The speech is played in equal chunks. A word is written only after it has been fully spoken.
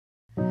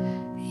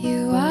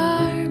You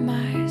are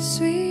my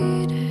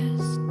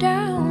sweetest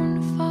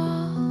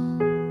downfall.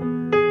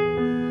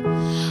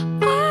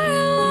 I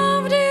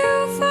loved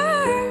you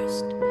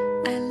first,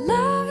 I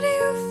loved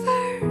you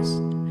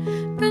first.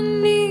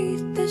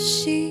 Beneath the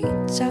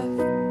sheets of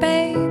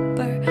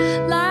paper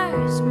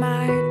lies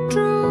my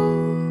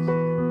truth.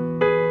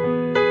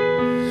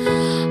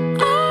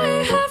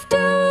 I have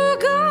to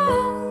go,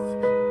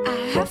 I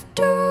have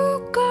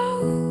to go.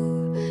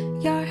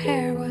 Your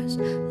hair was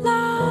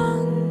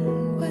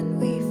long when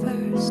we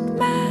first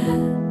met.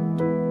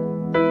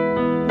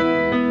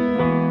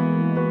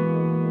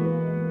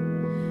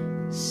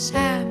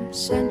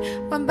 Samson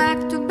went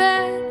back to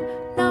bed,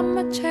 not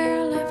much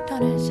hair left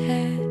on his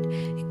head.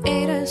 He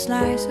ate a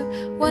slice of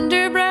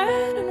Wonder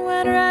Bread and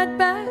went right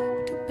back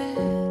to bed.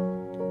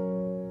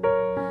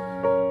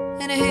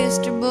 And the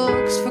history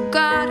books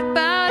forgot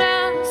about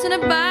us, and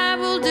the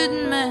Bible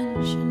didn't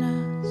mention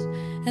us,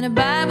 and the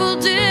Bible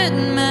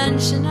didn't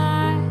mention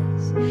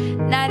us,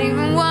 not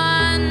even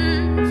once.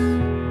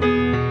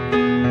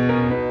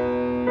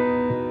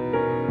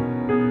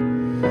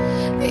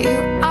 You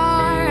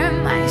are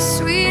my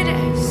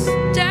sweetest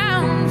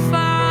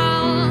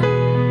downfall.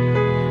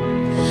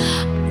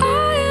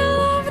 I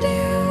loved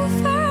you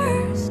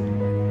first,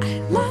 I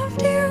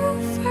loved you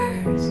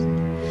first.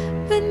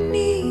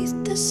 Beneath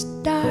the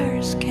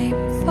stars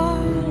came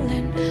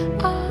falling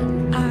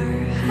on our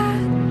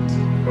hats,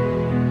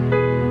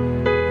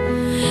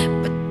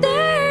 but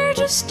they're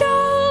just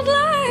old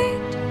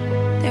light,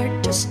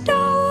 they're just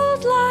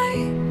old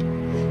light.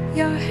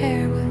 Your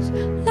hair was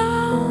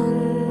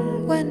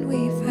long when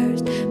we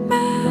first met.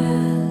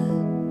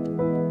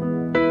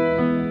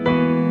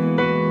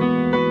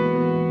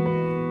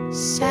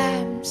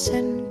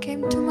 Samson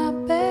came to my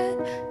bed,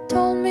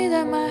 told me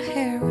that my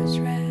hair was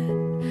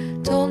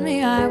red, told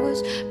me I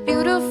was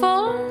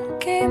beautiful,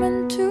 came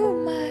into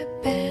my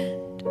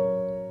bed.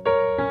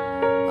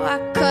 Oh, I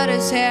cut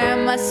his hair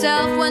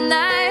myself one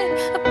night,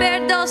 a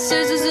pair of dull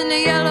scissors in the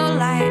yellow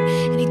light,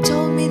 and he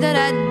told me that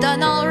I'd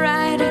done all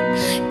right,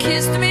 and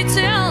kissed me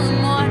till the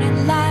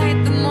morning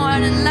light, the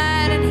morning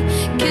light, and he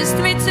kissed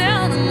me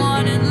till the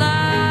morning light.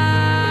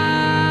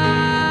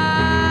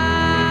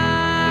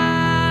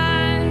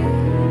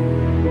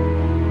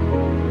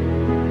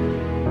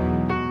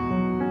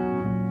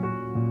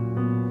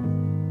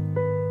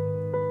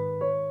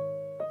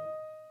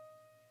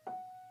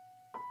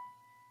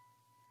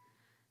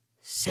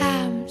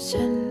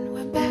 Samson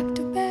went back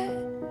to bed,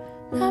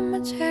 not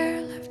much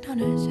hair left on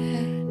his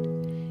head.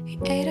 He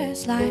ate a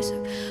slice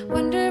of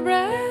Wonder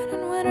Bread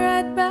and went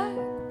right back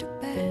to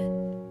bed.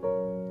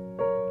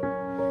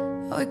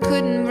 Oh, we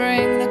couldn't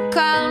bring the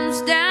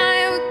columns down,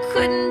 yeah, we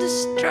couldn't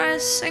destroy a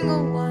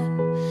single one.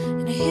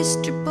 And the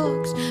history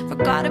books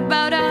forgot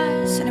about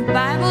us, and the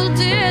Bible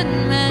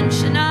didn't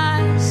mention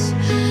us,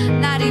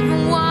 not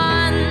even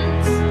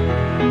once.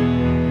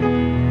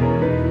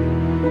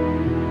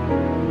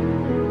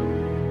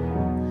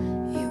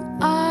 You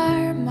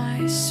are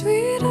my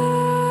sweetest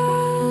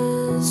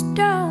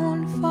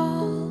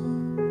downfall.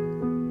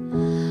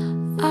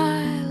 I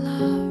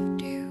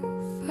loved you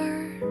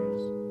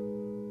first.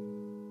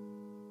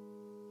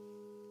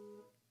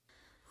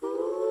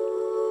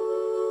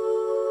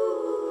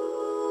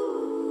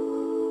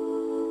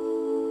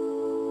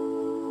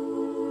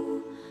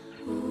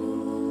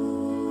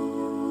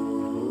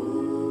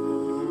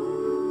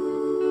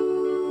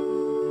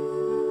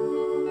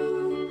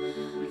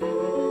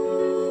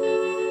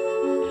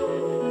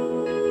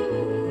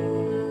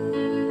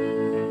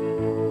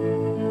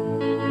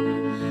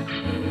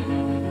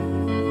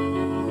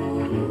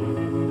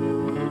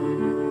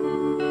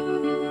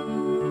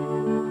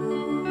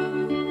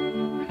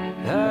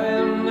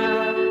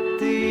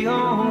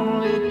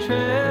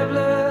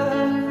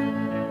 Traveler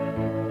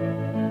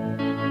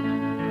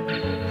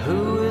who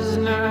is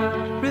not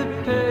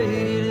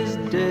repaid his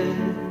debt.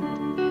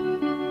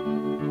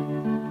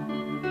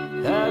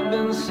 I've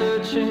been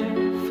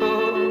searching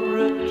for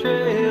a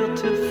trail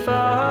to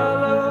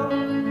follow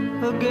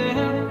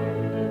again.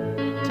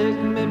 Take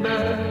me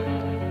back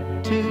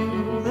to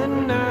the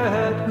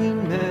night we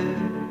met,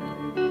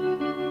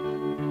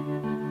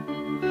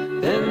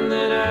 and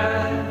then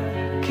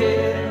I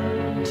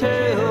can't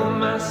tell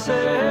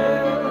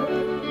myself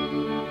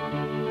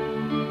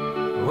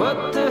what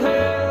the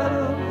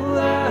hell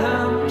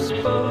I'm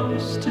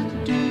supposed to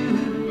do.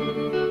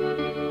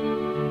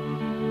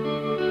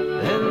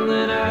 And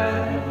then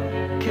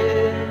I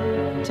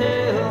can't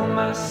tell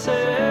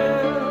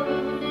myself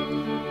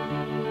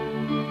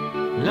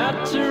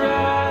not to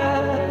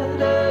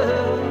ride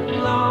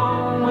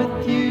along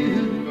with you.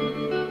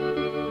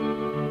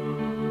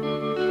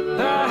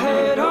 I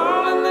had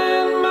all and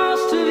then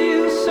most of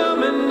you,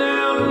 some and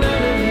now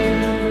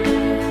none of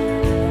you.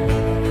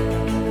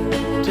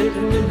 Take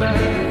me back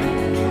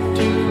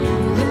to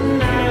the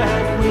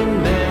night we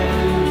met.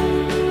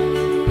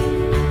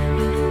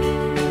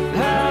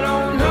 I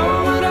don't know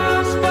what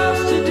I'm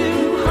supposed to do,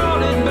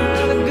 haunted by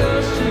the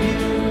ghost of you.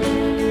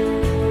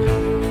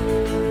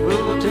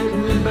 Oh, take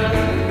me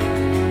back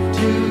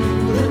to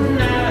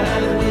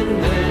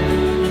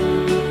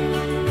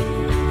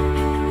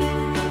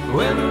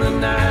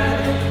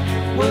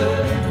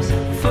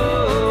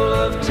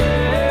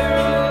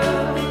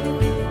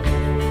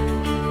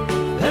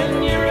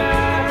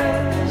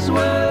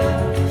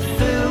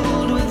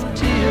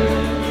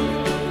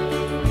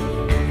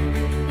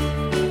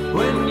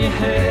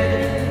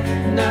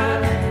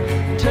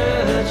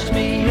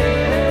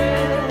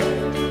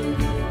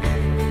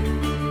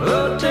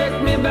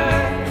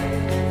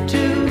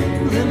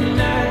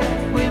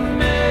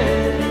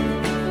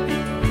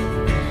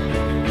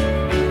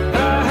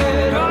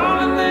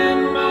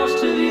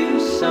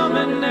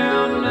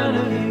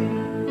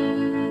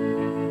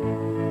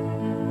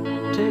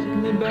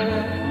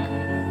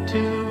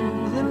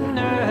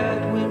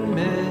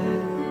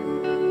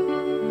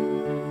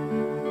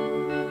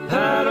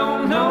I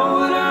don't know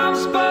what I'm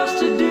supposed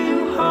to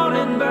do,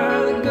 haunted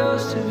by the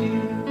ghost of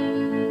you.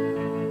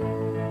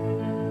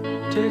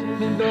 Take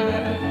me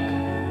back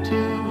to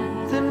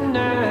the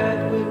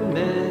night we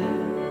met.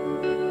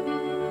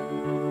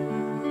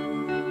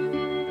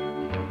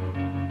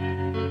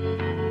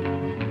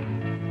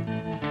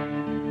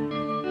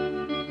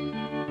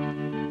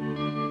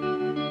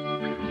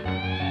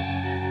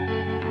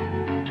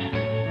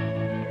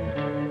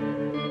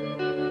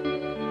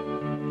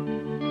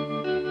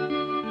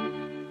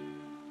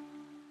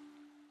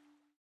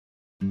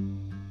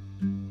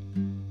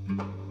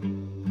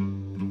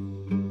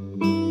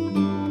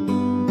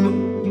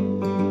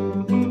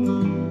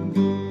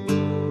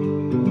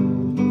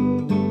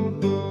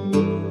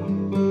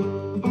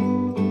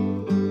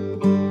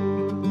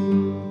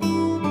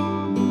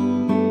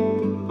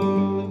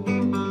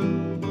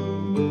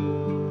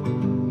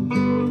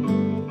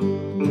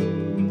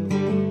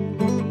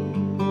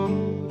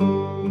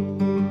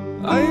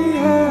 I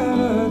had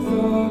a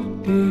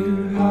thought,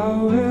 dear,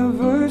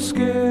 however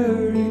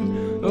scary,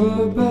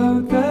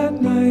 about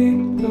that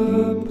night,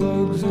 the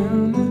bugs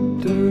in the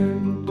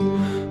dirt.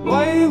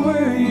 Why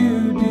were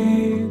you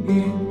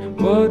digging?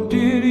 What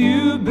did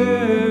you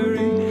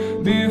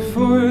bury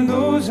before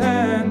those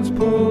hands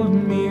pulled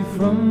me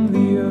from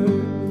the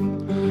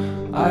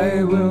earth?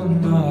 I will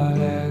not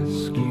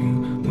ask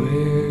you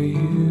where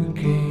you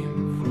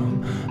came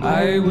from.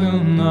 I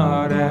will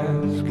not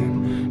ask,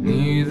 and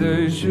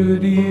neither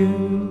should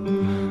you.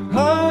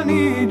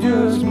 Honey,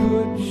 just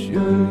put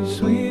your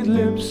sweet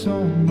lips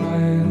on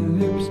my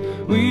lips.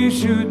 We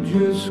should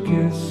just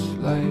kiss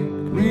like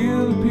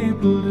real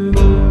people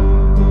do.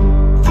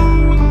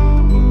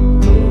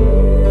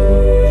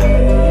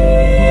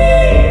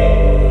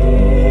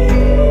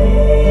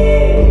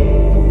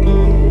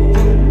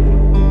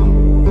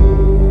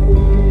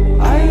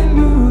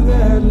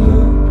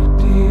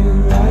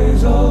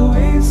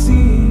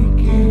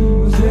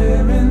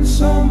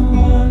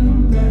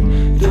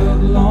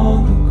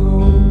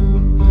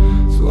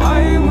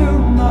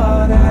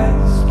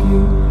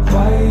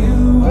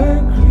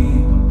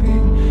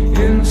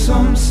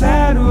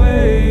 Sad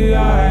way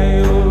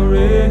I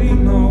already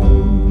know,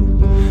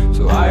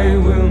 so I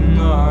will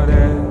not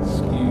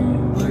ask you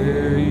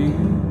where you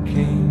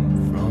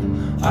came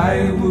from.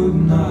 I would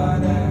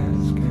not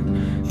ask,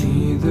 and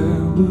neither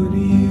would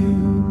you.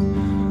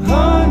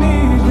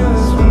 Honey,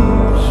 just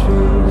put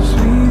your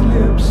sweet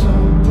lips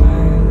on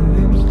my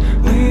lips.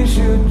 We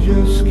should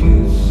just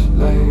kiss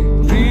like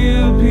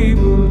real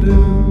people do.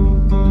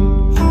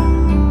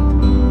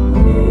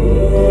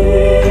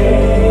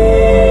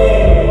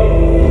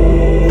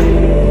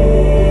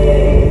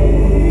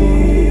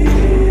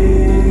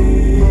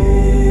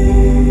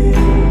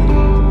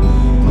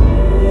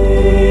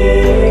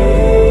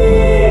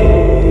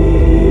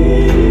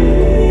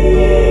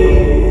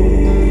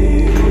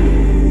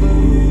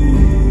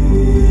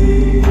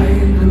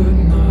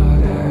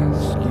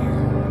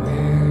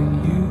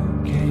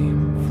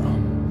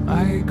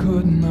 I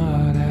could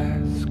not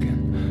ask,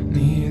 and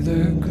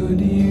neither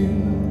could you.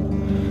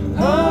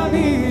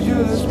 Honey,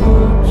 just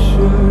put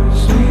your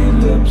sweet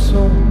lips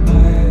on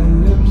my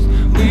lips.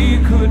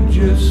 We could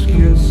just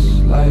kiss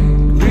like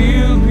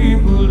real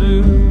people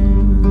do.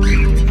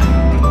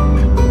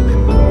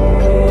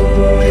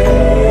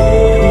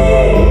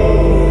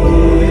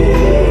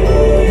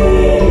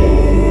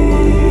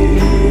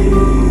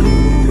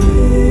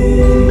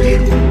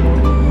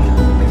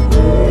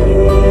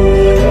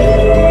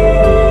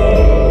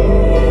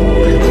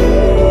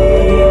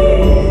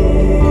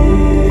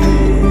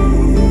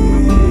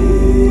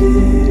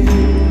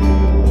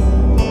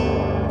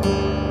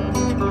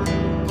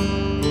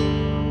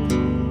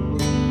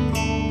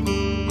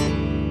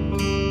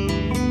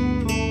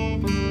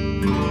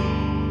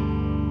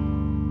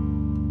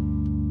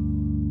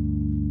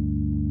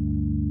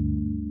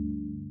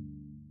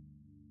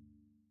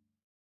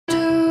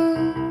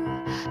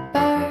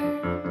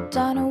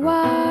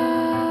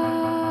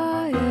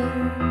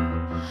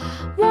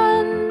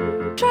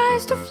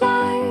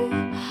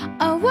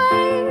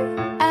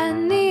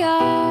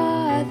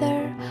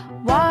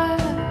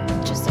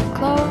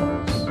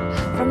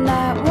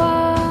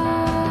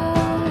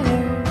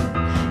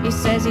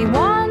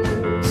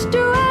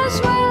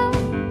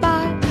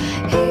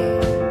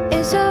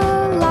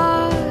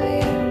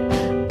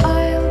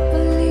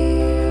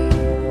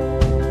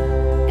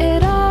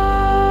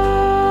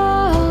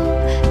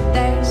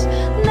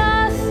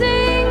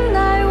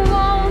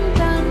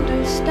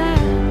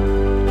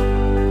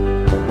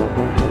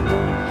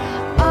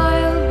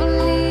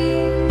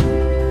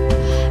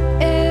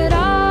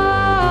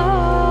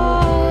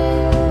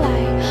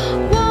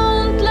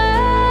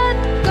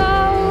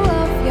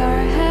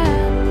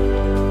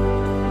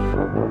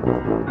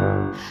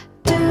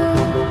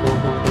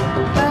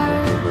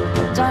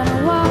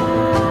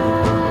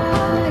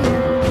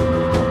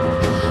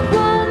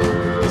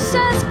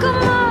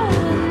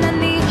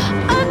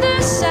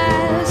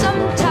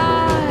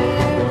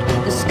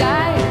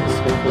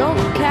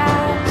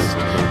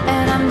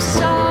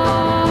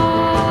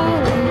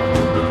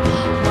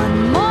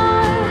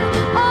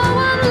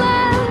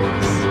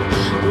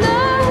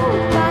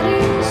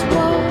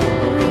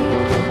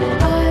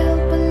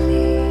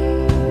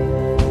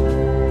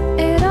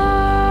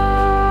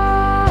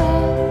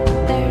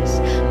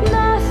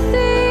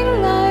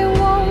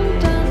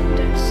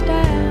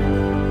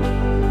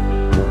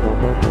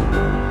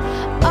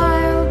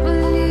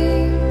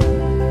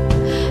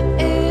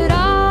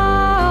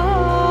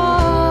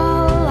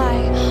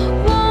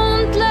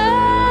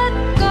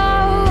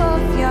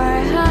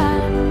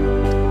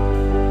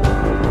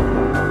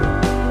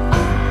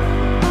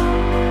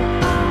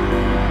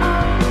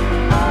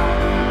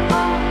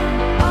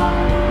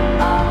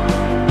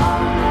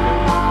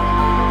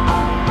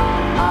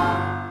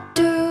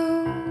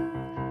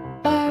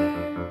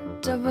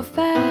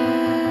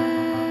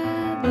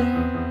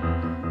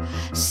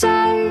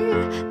 say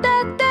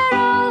that they're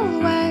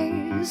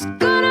always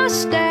gonna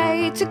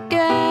stay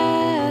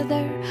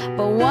together,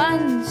 but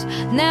one's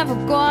never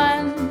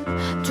going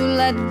to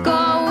let go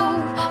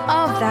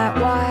of that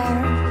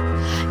wire.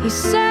 He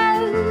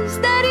says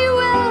that he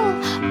will,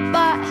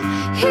 but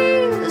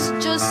he's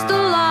just a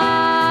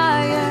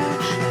liar.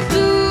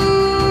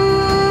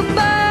 Two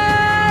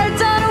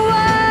birds on a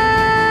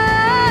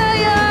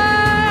wire.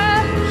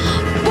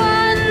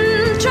 One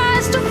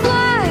tries to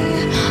fly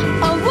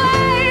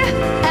away,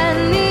 and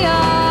the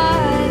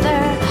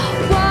other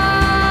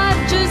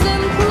watches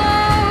him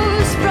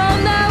close from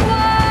that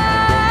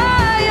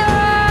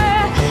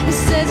wire. He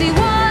says he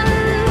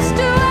wants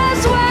to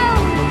as well,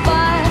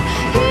 but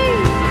he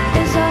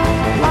is a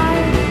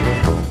liar.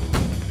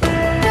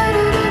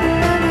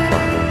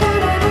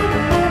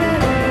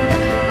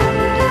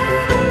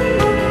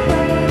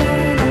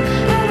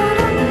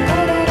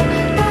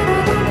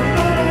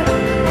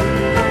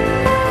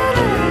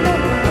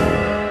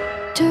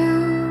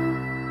 Two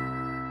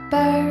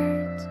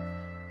birds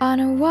on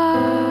a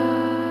wire.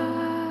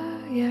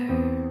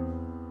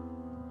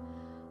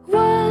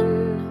 One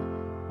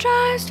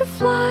tries to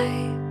fly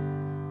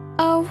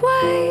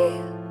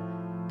away,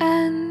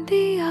 and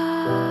the other.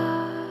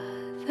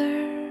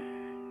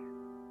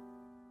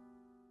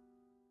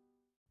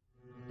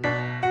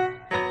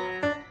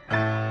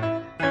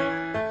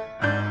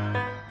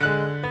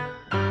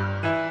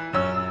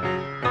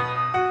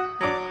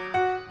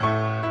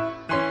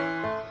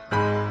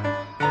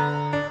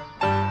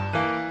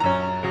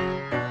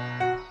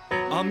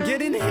 I'm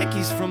getting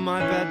hickeys from my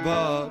bed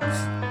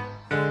bugs.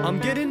 I'm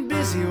getting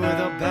busy with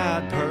a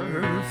bad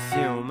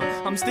perfume.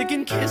 I'm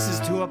sticking kisses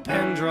to a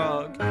pen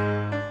drug.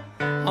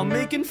 I'm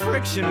making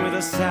friction with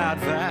a sad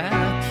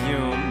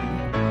vacuum.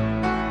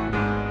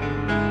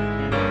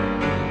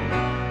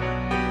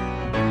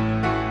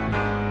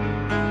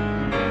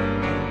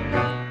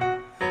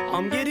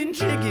 I'm getting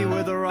jiggy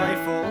with a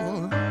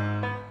rifle.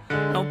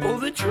 I'll pull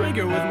the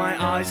trigger with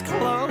my eyes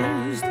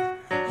closed,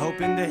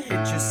 hoping to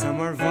hit you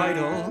somewhere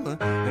vital.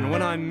 And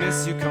when I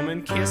miss you, come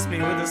and kiss me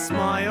with a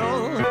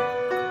smile.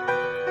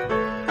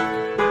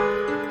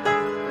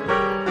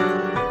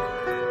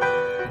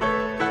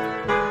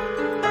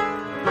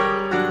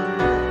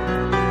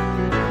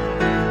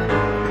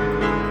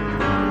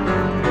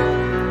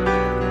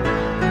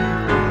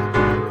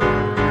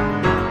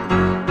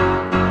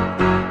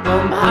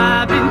 I'm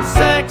having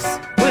sex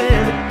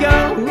with a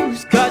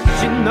ghost, 'cause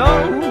she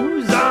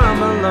knows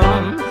I'm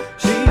alone.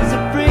 She's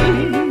a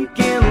freak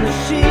in the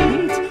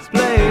sheets,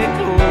 play it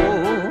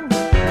cool.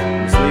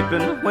 I'm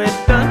sleeping with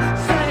the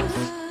sex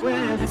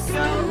with a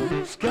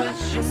ghost, 'cause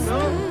she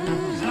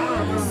knows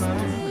I'm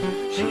alone.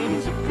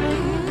 She's a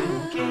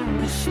freak in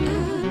the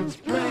sheets,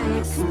 play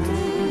it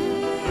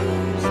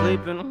cool.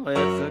 Sleeping with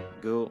a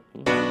ghost.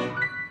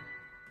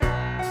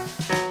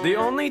 The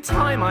only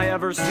time I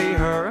ever see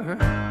her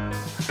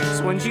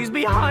is when she's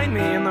behind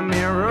me in the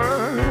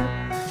mirror.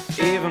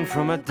 Even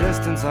from a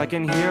distance I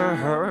can hear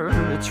her.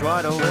 I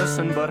try to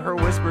listen, but her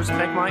whispers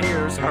make my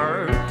ears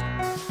hurt.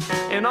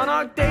 And on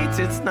our dates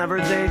it's never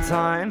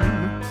daytime.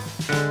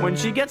 When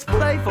she gets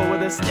playful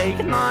with a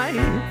steak knife,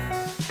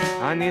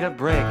 I need a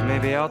break,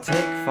 maybe I'll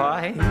take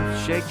 5.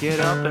 Shake it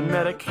up and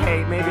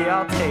medicate, maybe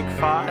I'll take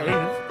 5.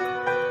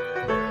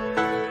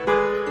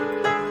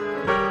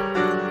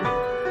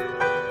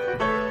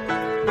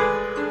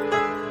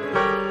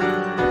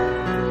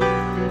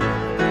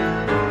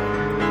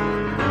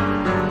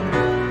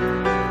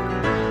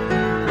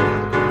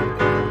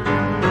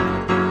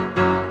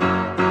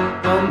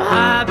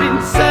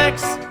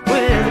 Sex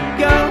with a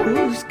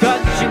ghost,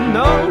 'cause she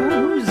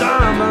knows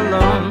I'm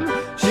alone.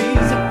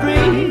 She's a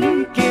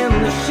freak in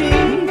the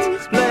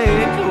sheets, play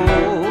it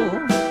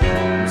cool.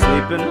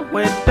 Sleeping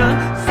with the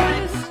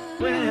sex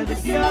with a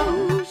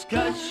ghost,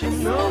 'cause she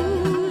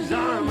knows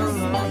I'm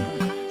alone.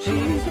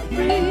 She's a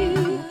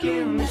freak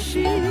in the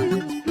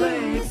sheets,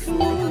 play it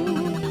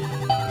cool.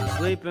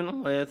 Sleeping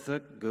with a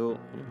ghost.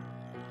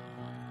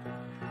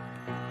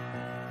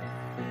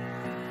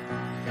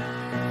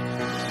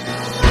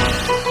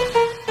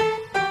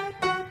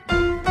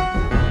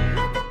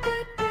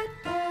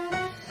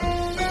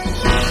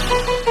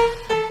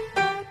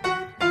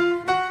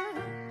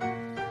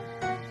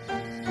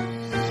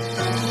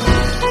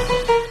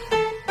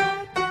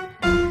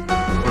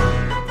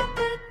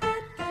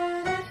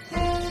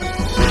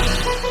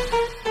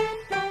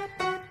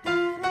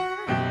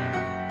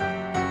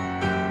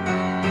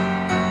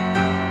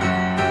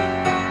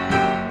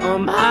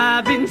 I'm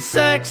having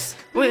sex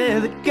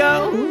with a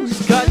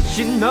ghost, 'cause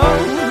she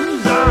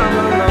knows I'm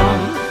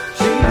alone.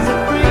 She's a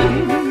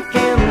freak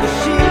in the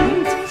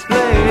sheets,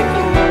 play it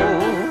cool.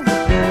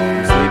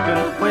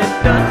 Sleeping with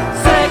the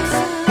sex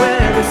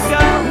with a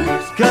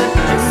ghost, 'cause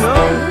she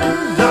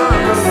knows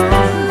I'm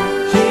alone.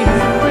 She's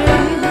a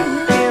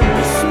freak in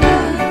the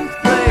sheets,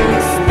 play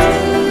it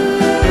cool.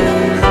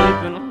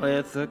 Sleeping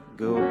with a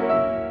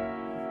ghost.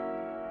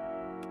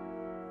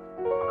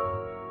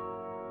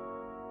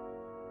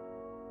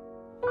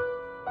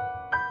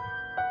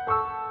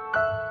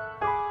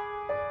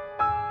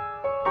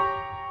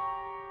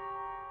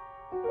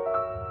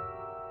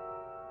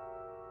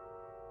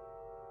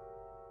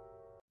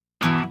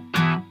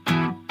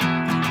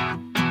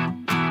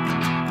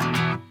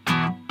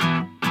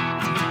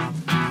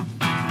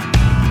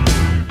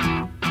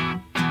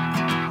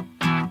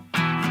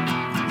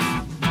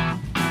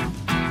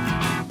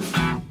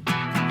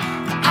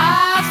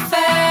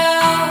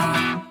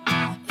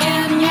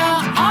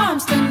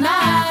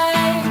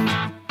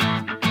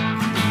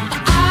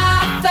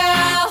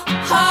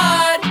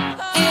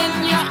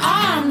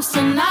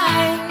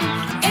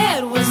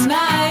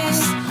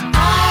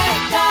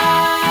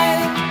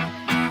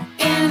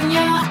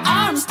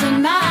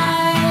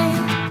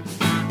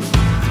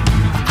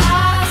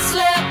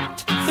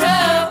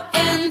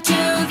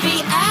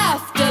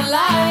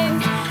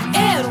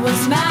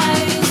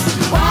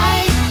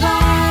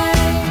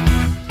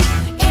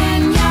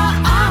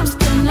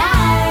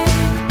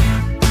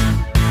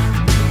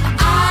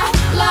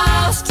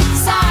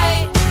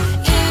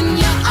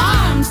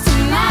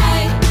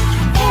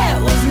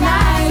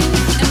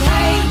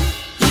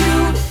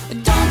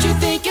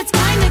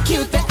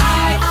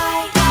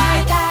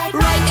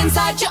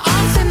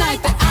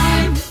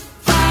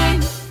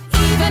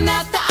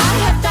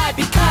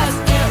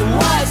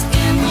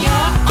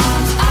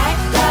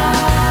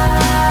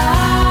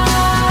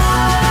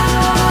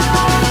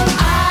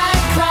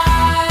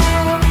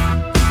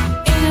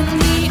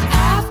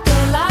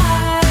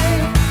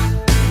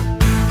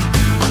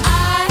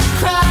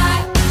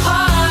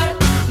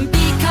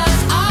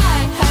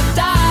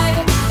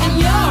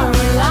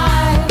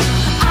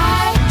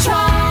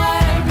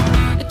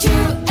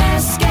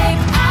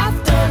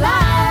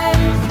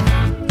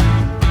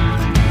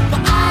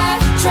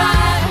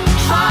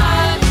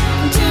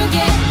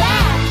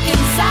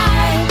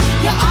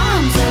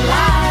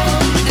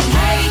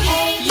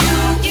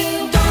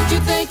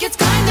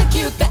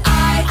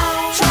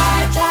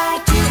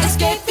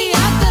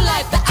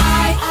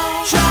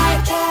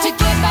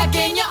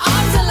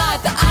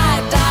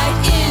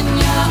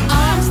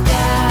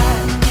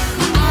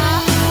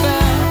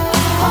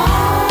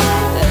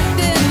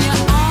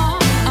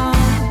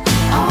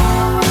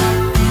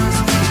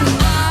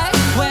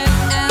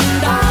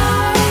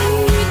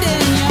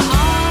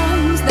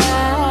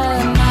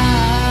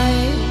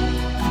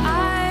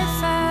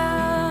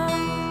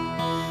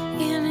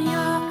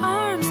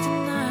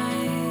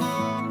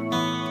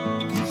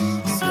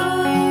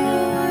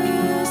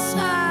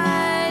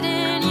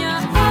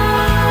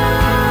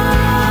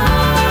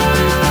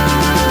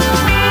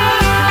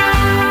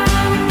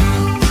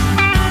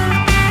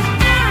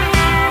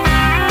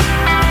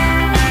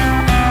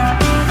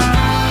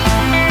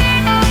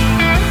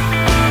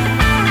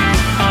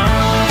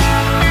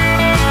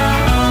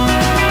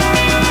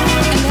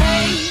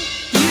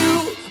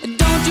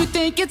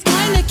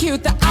 kinda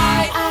cute. The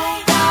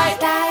I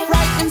died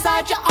right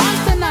inside your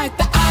arms tonight.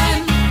 The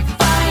I'm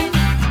fine,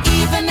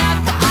 even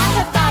after I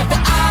have died. The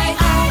I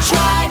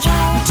tried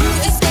to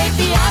escape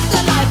the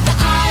afterlife. The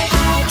I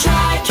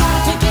tried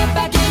to get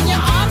back in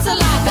your arms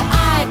alive. The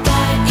I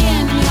died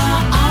in your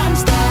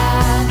arms that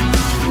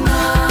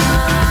night.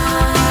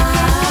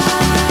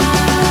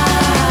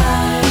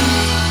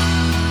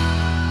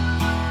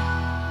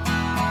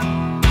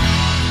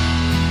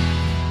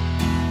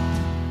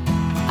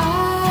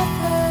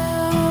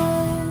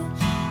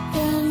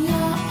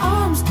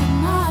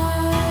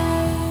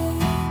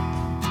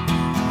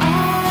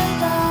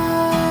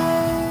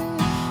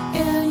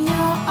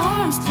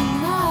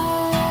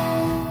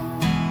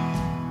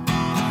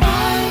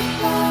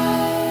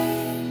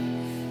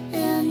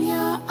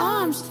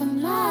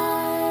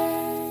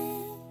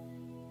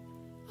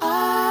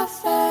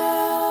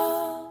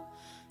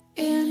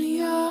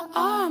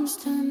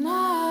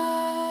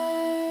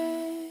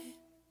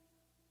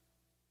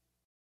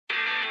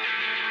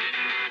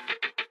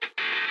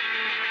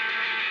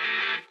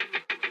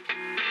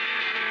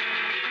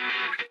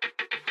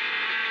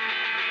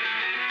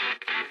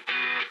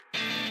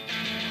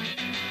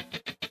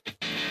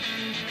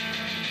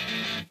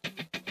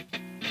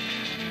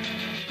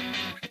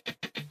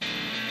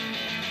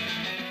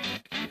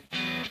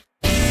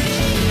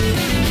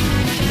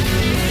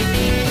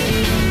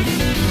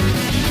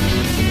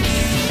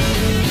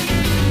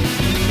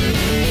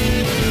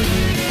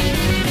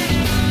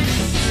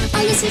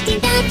 August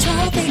 15th at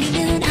 12:30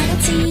 noon, I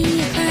don't see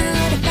a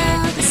cloud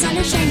above, the sun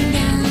is shining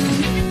down.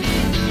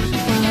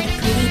 What a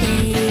pretty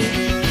day.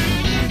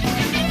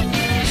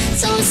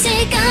 So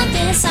sick of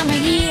this summer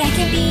heat, I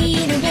can't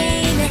beat away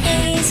the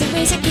haze, the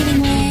rays are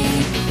giving way.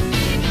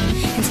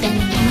 And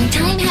spending all my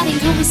time having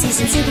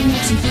conversations, sipping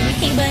ocean heat.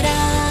 Hey, but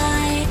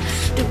I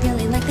don't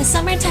really like the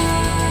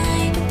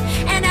summertime.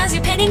 And as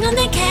you're petting on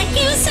the cat,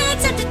 you said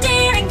such a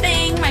daring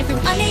thing right from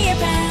under your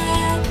bed.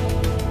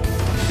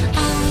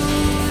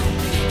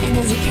 And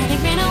as your cat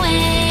ran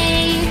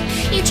away,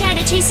 you tried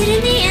to chase it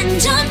in the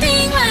end,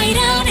 jumping right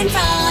out in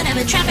front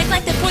of a traffic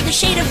light that poured the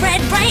shade of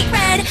red, bright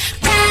red,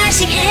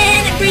 crashing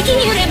in and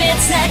breaking you to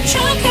bits. That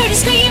drove her to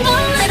scream a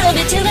little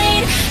bit too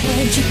late.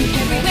 Blood dripping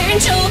everywhere and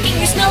choking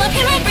your smell of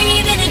hair. I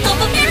breathe in a gulp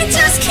of air and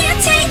just can't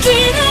take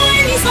it.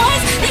 And these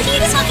lies, the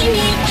heat is mocking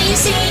me. What you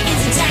see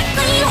is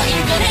exactly what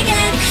you're gonna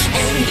get.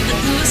 And leave the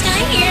blue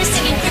sky here,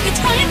 singing crickets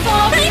cry and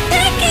fall right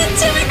back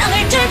into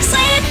another dark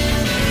sleep.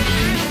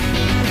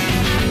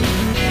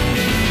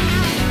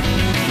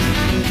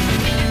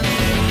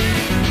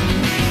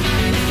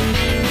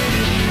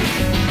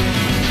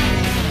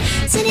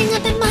 Sitting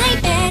up in my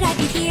bed, I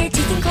could hear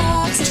teeth and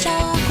clocks, a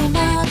shock will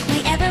knock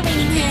my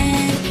ever-raining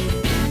head.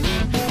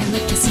 I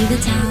look to see the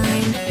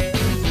time.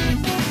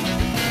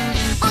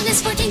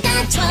 August 14th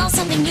at 12,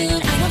 something noon,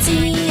 I don't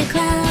see a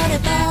cloud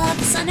above,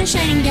 the sun is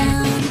shining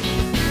down.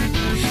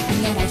 And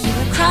yet I hear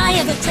a cry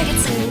of a cricket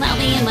singing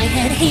loudly in my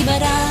head. Hey,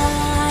 but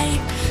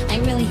I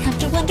really have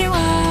to wonder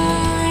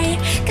why.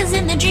 Cause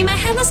in the dream I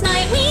had last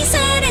night, we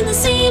sat in the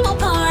same old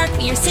park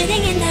we are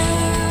sitting in now.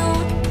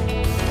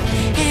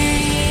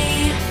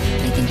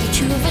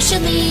 Two of us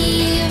should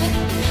leave,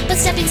 but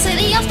stepping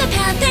slightly off the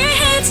path, their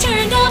heads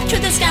turned off to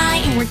the sky,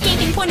 and we're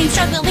gaping, pointing,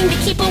 struggling to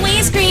keep away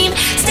a scream.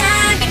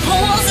 Stabbing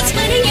holes and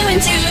splitting you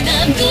into the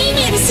beam.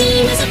 You to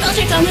see as a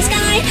filter from the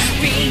sky,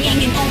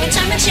 ringing in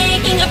overtime and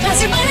shaking, a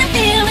passerby and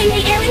filling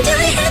the air until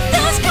I hit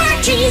those park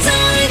trees.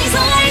 Oh, these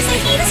lies, the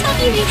heat is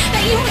smoking me.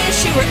 That you wish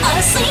you were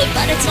asleep,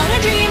 but it's not a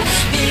dream.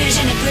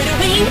 Vision of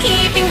glittering,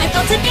 keeping my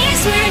thoughts at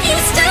peace. Where you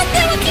stood,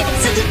 they will keep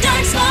us in the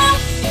dark spot.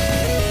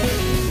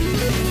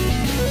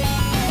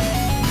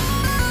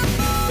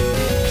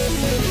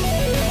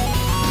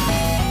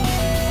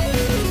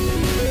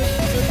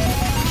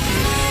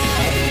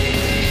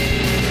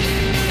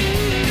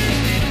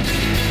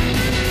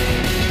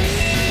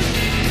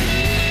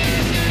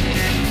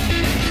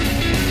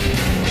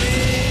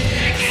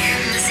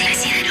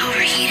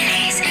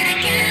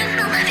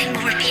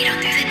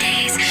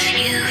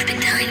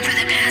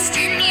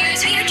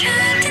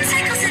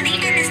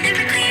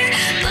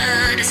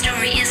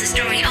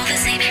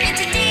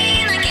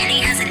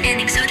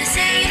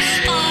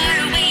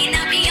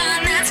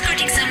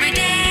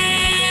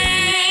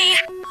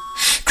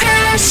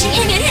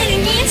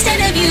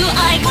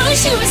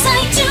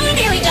 Suicide, too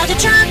nearly dodged a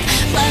truck.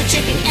 Blood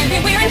dripping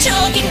everywhere and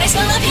choking. I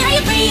smell of hair,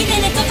 you breathe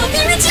in a cup of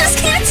air. I just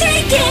can't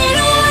take it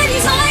on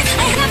these lies.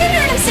 I haven't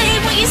heard him say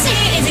what you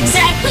see is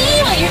exactly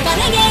what you're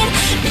gonna get.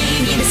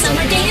 Maybe the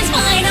summer day is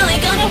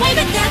finally gone away,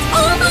 but that's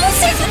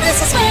almost as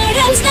this is where it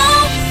ends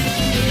now.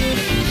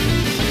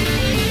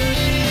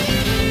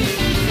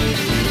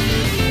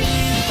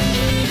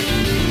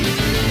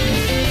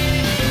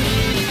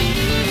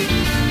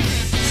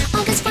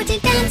 August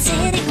 14th and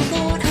sitting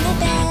alone on a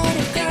bed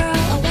of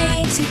girl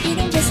awake, so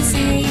eating just the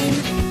same.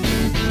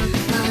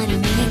 Not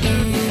me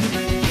again.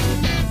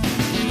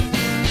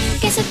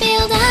 Guess I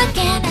failed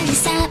again as she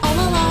sat all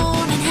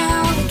alone and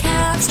held the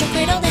cat still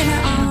cradled in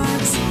her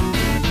arms.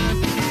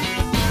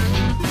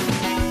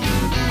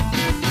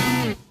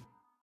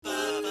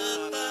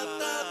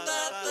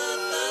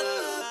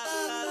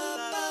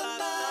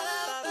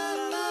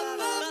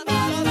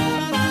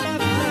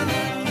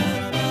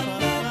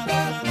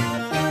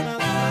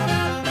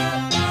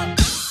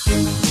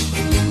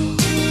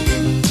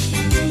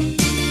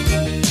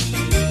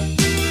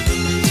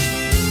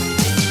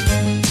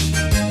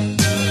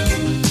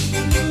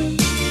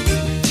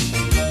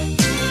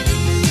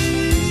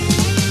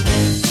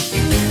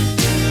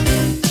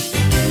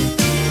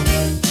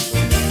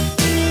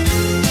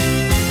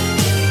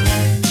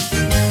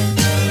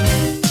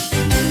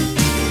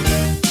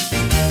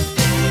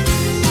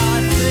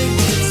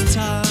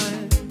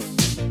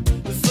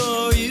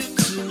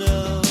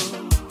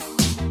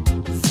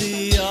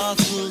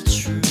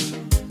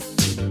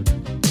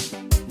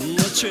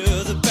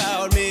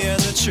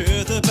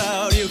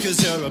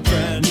 We're a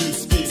brand new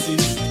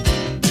species.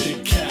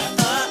 Big cat,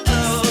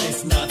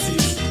 space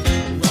Nazis,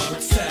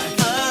 Robert Stack,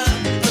 damn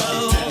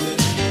it,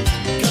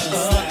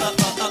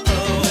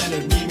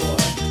 Leonard Nimoy,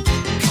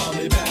 call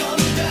me back.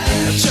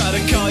 I try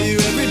to call you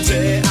every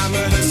day. I'm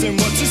rehearsing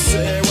what to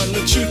say when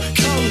the truth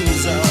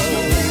comes out.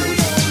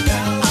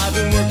 I've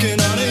been working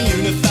on a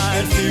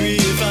unified theory.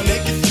 If I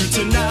make it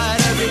through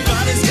tonight,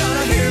 everybody's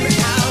gonna hear me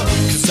out.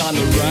 'Cause I'm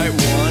the right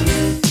one.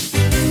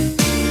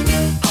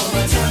 On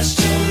my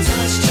touch-tone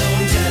telephone,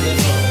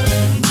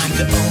 I'm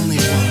the only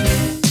one.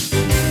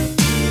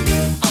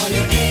 On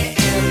your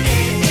AM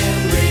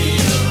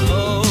radio,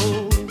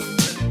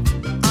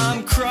 I'm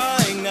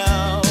crying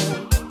now.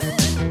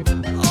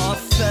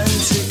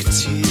 Authentic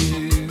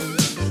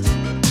tears,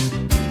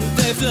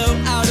 they flow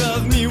out of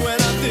me when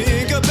I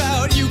think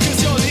about you. 'Cause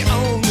you're the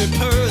only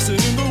person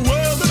in the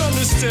world that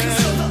understands.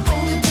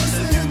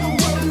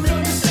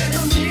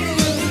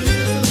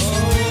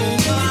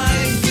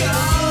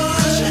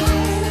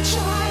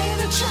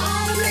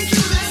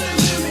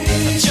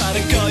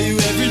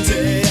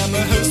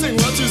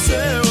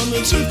 When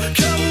the truth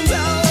comes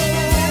out,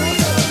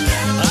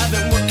 I've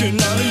been working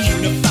on a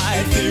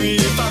unified theory.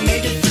 If I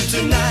make it through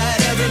tonight,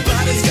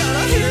 everybody's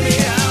gonna hear me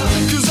out.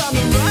 'Cause I'm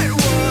the right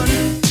one.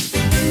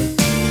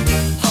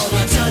 On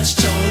my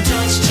touch-tone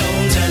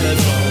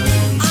telephone,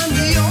 I'm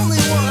the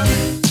only one.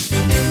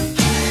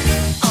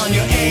 On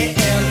your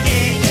AM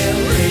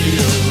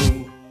radio.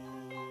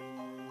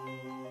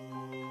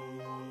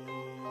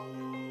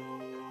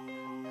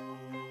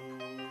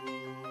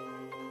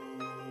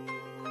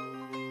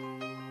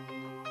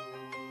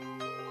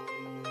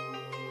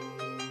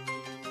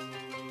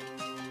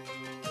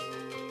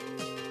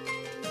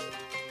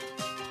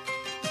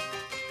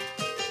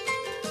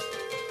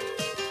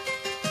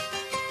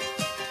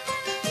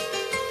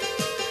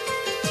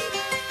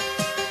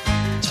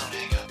 Don't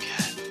hang up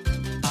yet.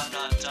 I'm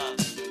not done.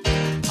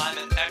 I'm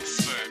an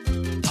expert.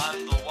 I'm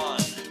the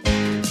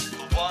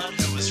one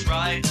who was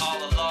right all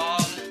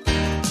along.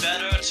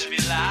 Better to be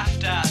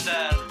laughed at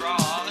than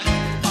wrong.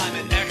 I'm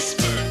an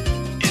expert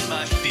in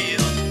my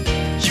field.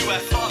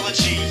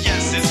 UFOlogy,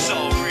 yes, it's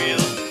all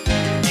real.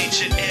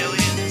 Ancient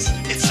aliens,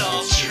 it's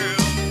all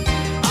true.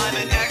 I'm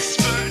an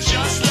expert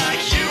just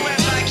like you,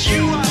 and like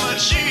you, I'm a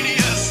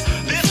genius.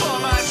 Before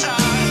my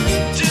time,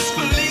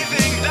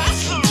 disbelieving,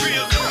 that's the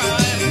real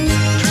crime.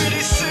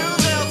 Pretty soon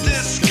they'll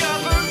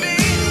discover me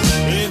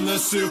in the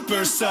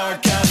superstar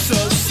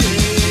capital C.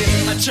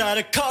 I try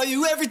to call you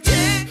every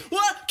day.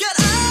 What can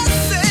I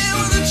say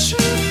when the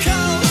truth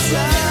comes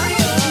out?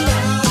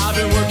 I've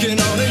been working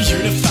on a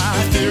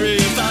unified theory.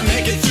 If I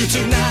make it through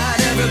tonight,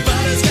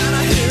 everybody's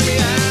gonna hear me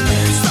out.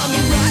 'Cause I'm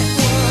the right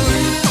one.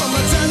 On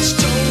my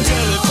touch-tone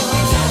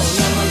telephone,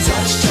 on my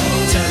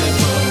touch-tone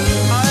telephone,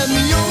 I'm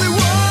the only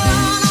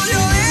one. On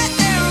your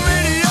AM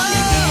radio,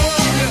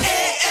 on your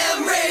AM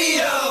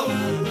radio.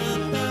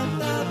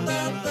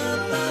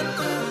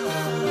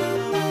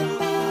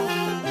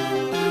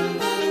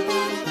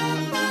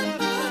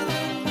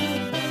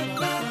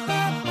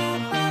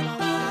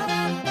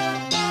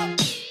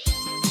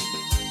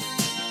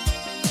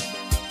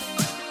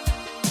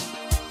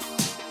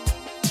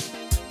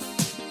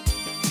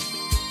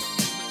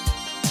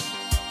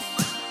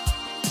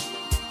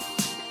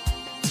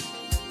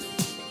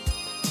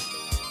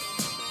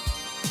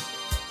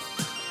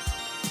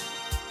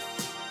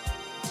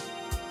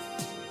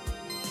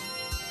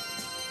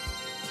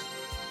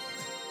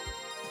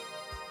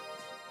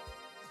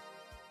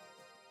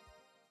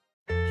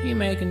 She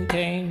may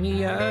contain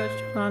the urge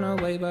to run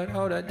away, but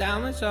hold her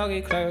down with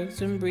soggy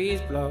clothes and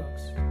breeze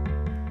blocks.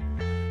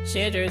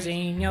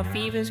 Cetirizine, your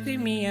fever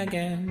scream me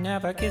again.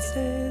 Never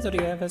kisses, or do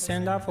you ever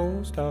send a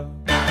full stop?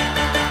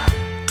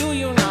 Do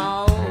you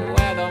know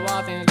where the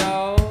wild things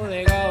go?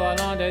 They go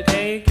along to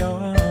take your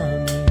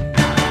honey.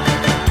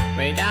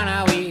 Way down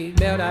how we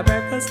build our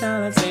breakfast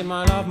down and say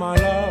my love, love,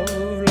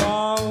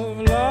 love.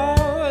 La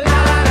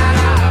la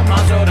la la,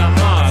 muscle to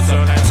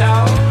muscle, and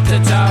toe to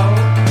toe.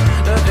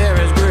 The fear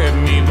has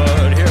gripped me,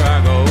 but here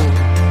I go.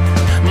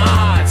 My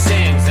heart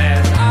sings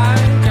as I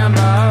jump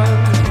up.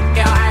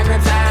 Your angry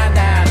time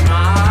that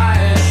my heart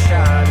is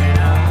shutting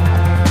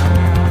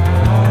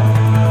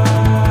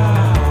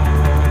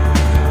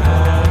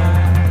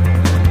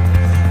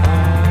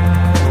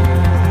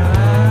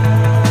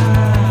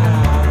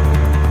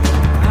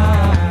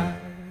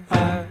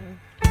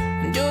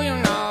Do you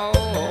know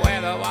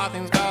where the wild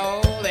things go?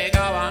 They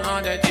go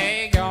on to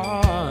take your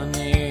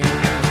honey.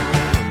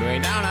 Way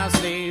down our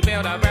sleep,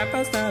 build a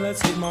breakfast, now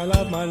let's eat my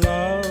love, love,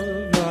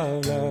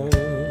 love.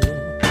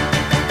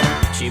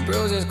 She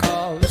bruises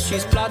calls, she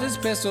splutters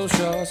pistol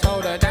shots.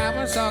 Hold her down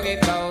with soggy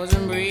clothes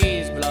and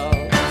breeze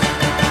blows.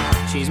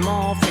 She's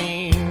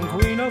morphine,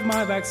 queen of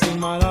my vaccine,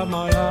 my love,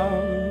 love,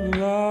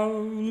 love.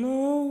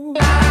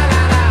 La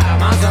la la,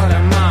 muscle to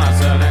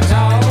muscle and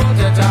toe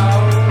to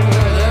toe.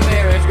 The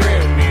fear has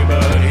gripped me,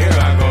 but here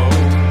I go.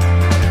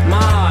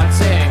 My heart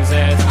sings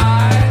as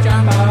I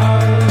jump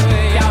up.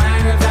 Your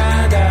anger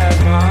turned as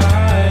my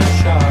eyes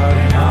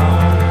shutting up.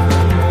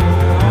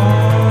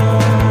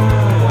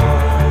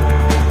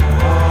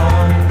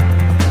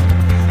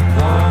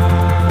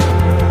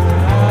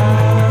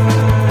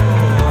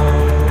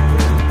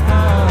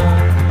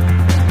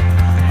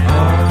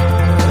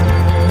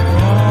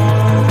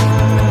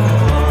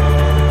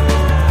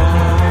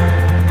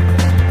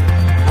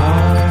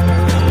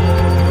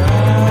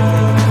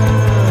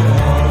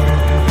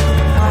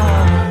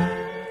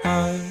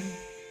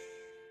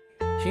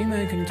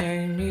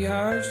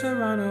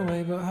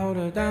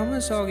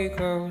 soggy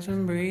clothes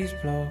and breeze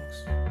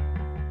blocks.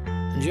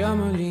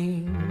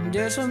 Germaline,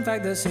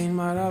 disinfect the scene,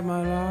 my love,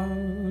 love,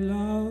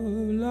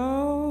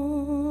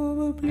 love.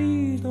 But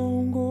please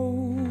don't go,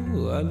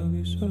 I love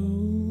you so,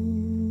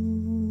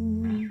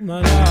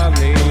 my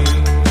lovely.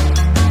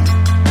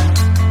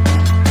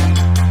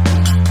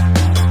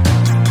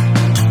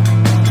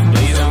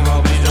 Please don't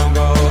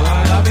go,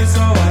 I love you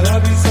so, I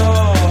love you so.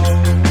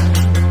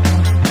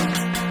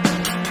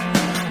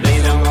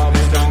 Please don't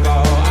go,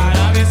 I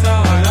love you so,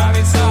 I love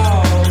you so.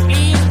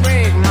 Please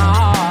break my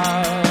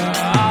heart.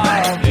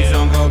 Please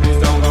don't go,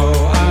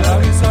 I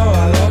love you so,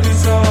 I love you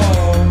so.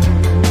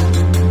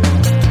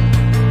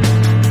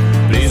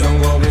 Please don't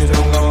go,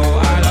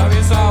 I love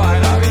you so, I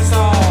love you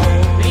so.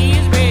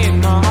 Please break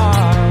my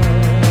heart.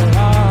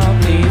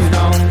 Please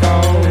don't go,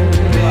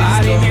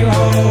 I leave you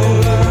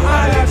whole.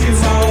 I love you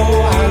so,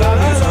 I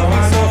love you so,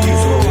 I love you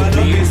so.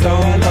 Please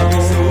don't go,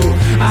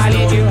 I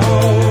leave you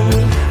whole.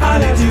 I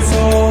love you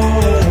so,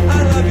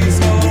 I love you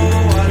so,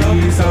 I love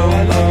you so,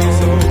 I love you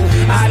so.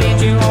 I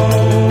leave you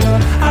whole.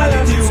 I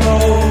love you so,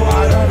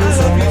 I love you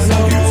so, I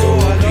love you so,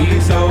 I love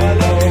you so, I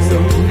love you so.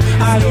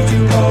 I leave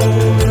you whole.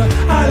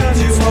 I love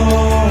you so, I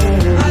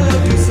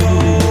love you so,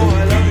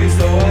 I love you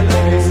so, I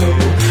love you so.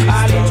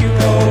 I leave you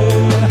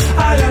whole.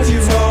 I love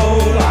you so,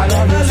 I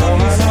love you so, I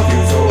love you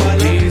so, I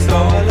love you so,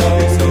 I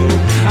love you so.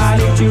 I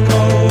leave you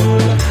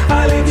whole.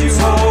 I leave you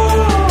so,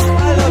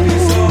 I love you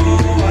so,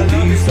 I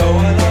love you so,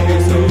 I love you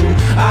so.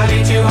 I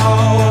leave you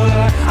whole.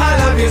 I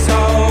love you so,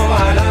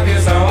 I love you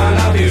so, I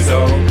love you so.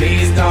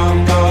 Please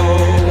don't go.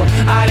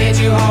 I need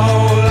you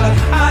whole.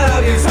 I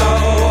love you so,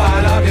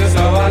 I love you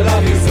so, I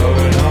love you so.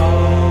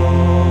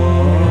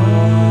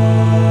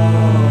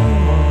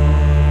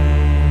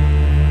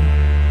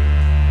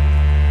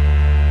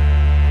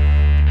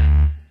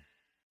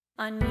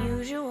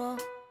 Unusual.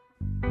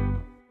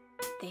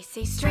 They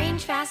say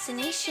strange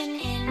fascination,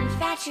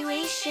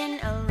 infatuation,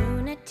 a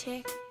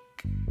lunatic.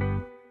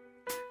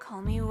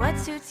 Call me what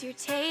suits your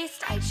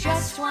taste, I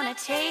just wanna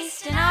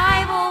taste. And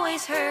I've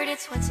always heard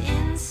it's what's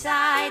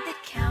inside that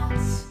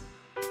counts.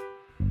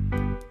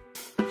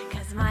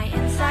 Cause my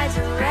insides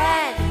are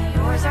red and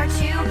yours are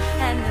too.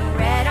 And the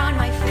red on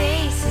my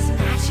face is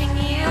matching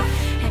you.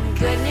 And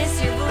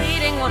goodness, you're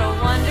bleeding, what a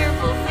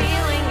wonderful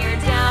feeling.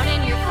 You're down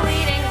and you're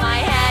pleading, my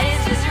head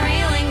is just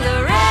reeling. The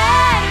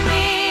red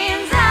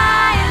means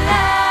I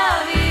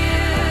love you.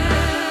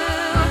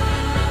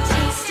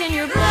 Taste in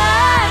your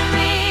blood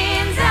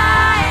means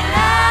I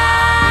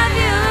love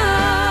you.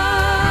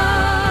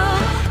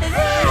 The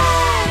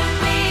red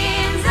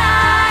means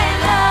I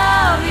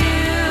love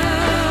you.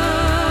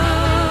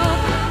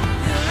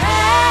 The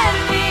red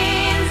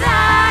means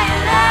I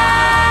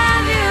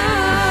love you.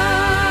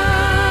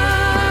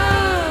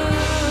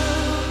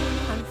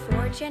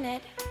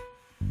 Unfortunate.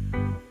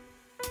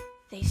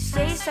 They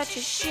say such a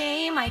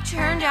shame I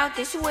turned out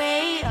this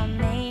way, a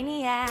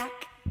maniac.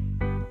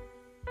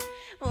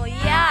 Well,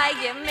 yeah, I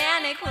get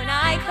manic when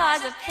I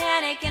cause a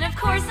panic. And of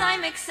course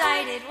I'm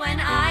excited when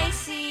I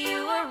see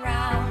you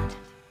around.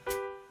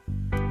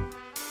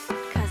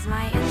 Cause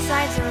my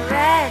insides are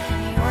red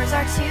and yours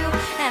are too.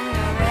 And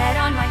the red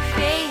on my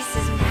face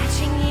is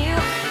matching you.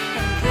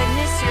 And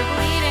goodness, you're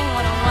bleeding,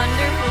 what a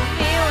wonderful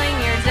feeling.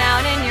 You're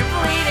down and you're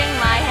bleeding,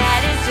 my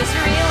head is just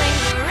reeling.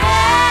 The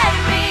red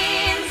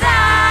means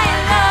I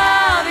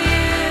love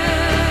you.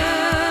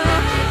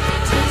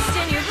 Taste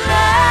in your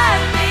blood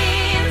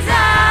means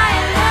I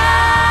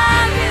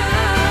love you.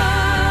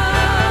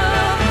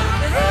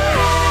 The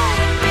red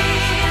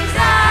means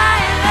I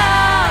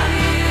love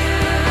you.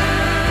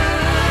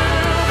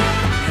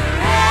 The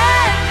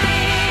red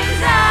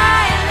means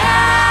I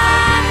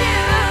love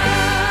you.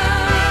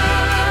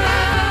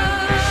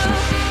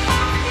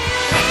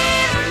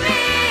 Leave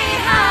me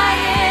high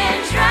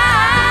and dry.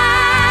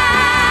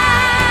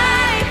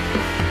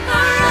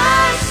 A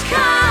rush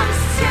comes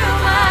to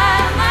my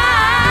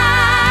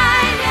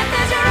mind, yet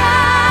the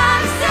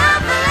drums of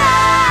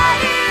blood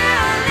you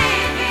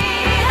leave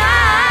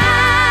behind.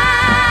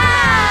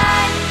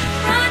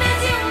 Run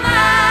as you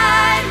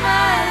might,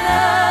 my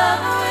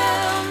love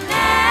will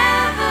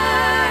never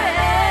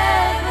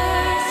ever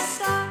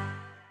stop.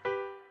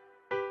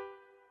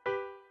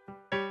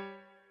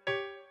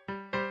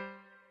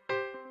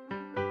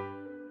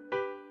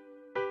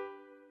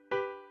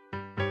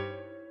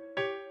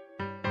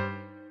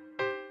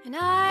 And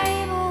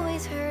I've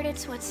always heard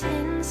it's what's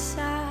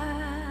inside.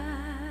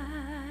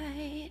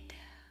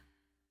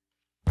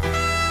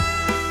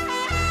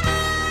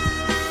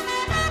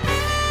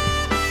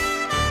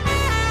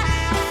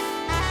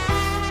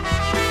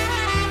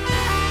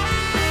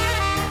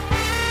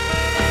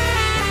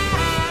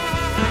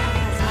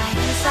 Cause my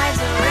insides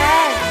are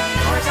red and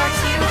yours are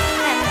too.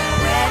 And the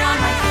red on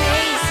my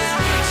face is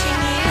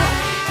matching you.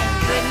 And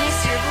goodness,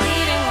 you're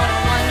bleeding, what a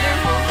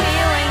wonderful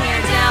feeling.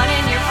 You're down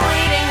and you're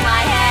bleeding,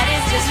 my head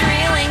is just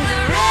reeling.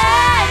 The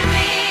red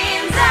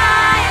means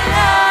I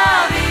love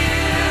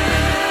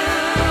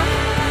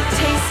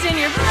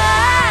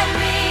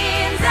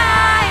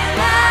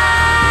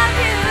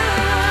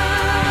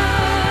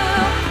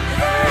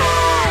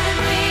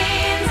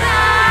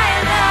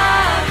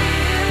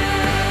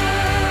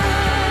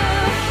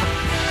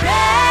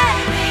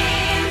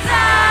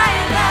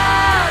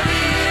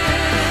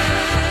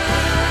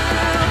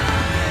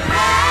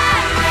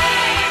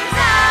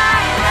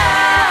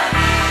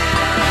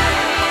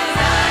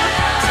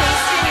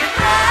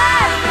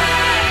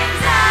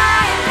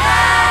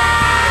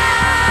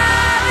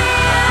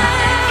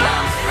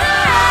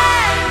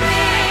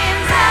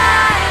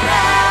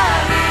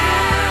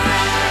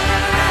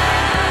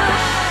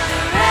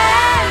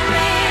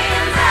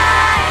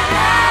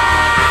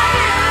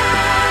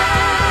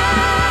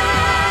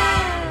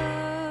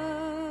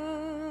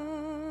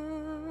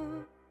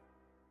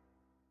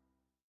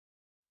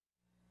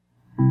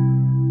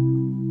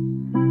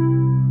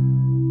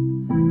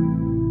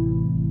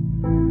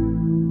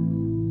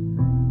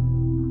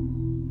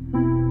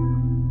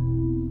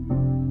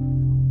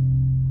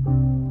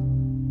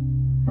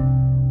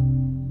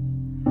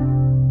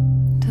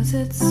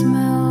Does it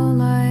smell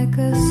like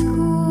a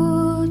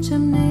school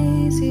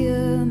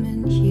gymnasium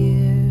in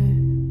here?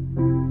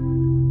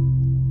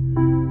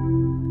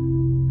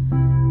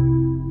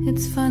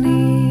 It's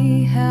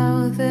funny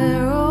how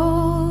they're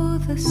all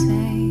the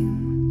same.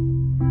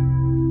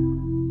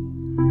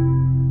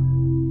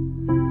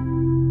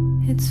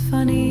 It's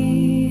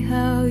funny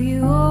how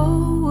you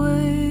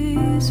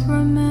always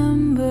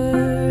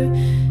remember,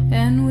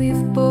 and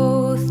we've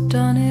both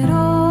done it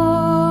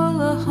all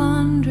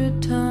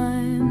 100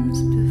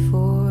 times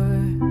before.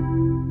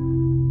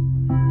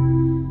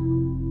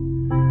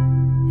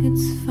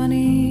 It's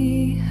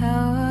funny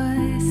how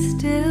I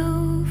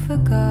still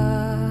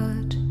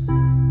forgot.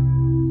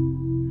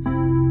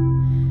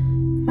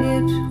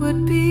 It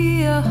would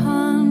be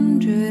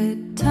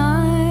 100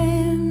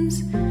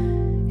 times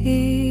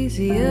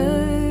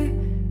easier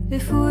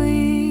if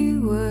we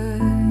were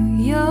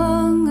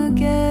young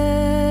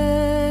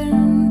again,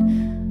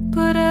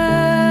 but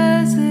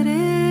as it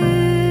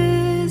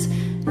is,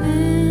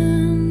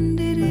 and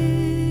it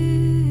is,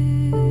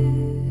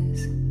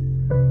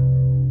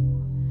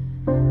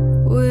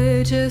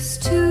 we're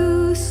just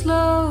two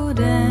slow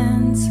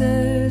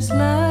dancers,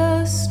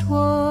 last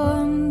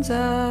ones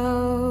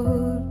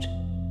out.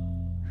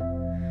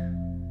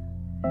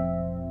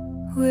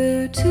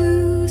 We're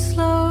two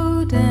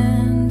slow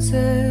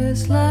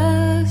dancers,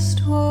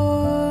 last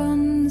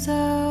ones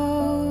out.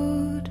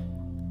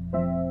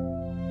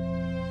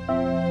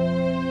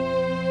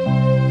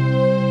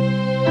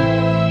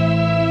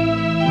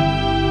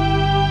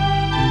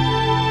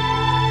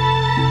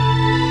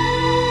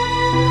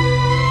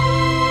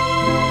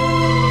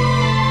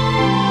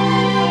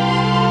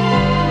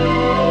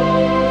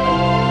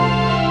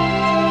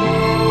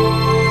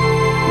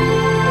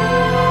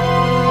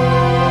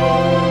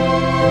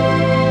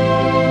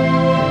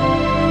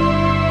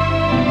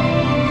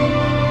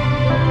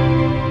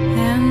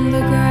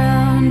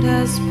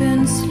 Has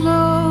been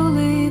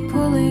slowly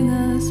pulling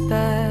us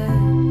back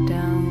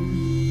down.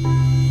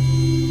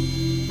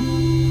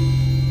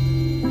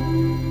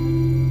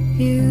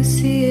 You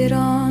see it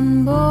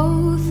on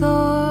both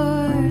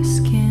our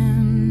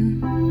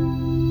skin.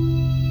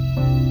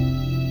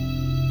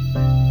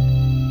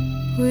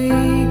 We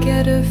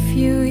get a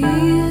few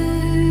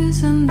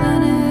years and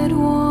then it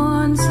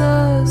wants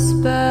us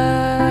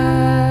back.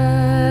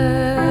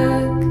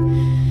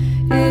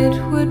 It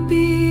would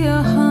be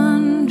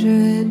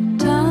 100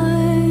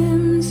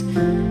 times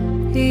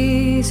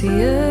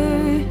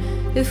easier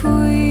if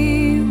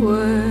we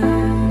were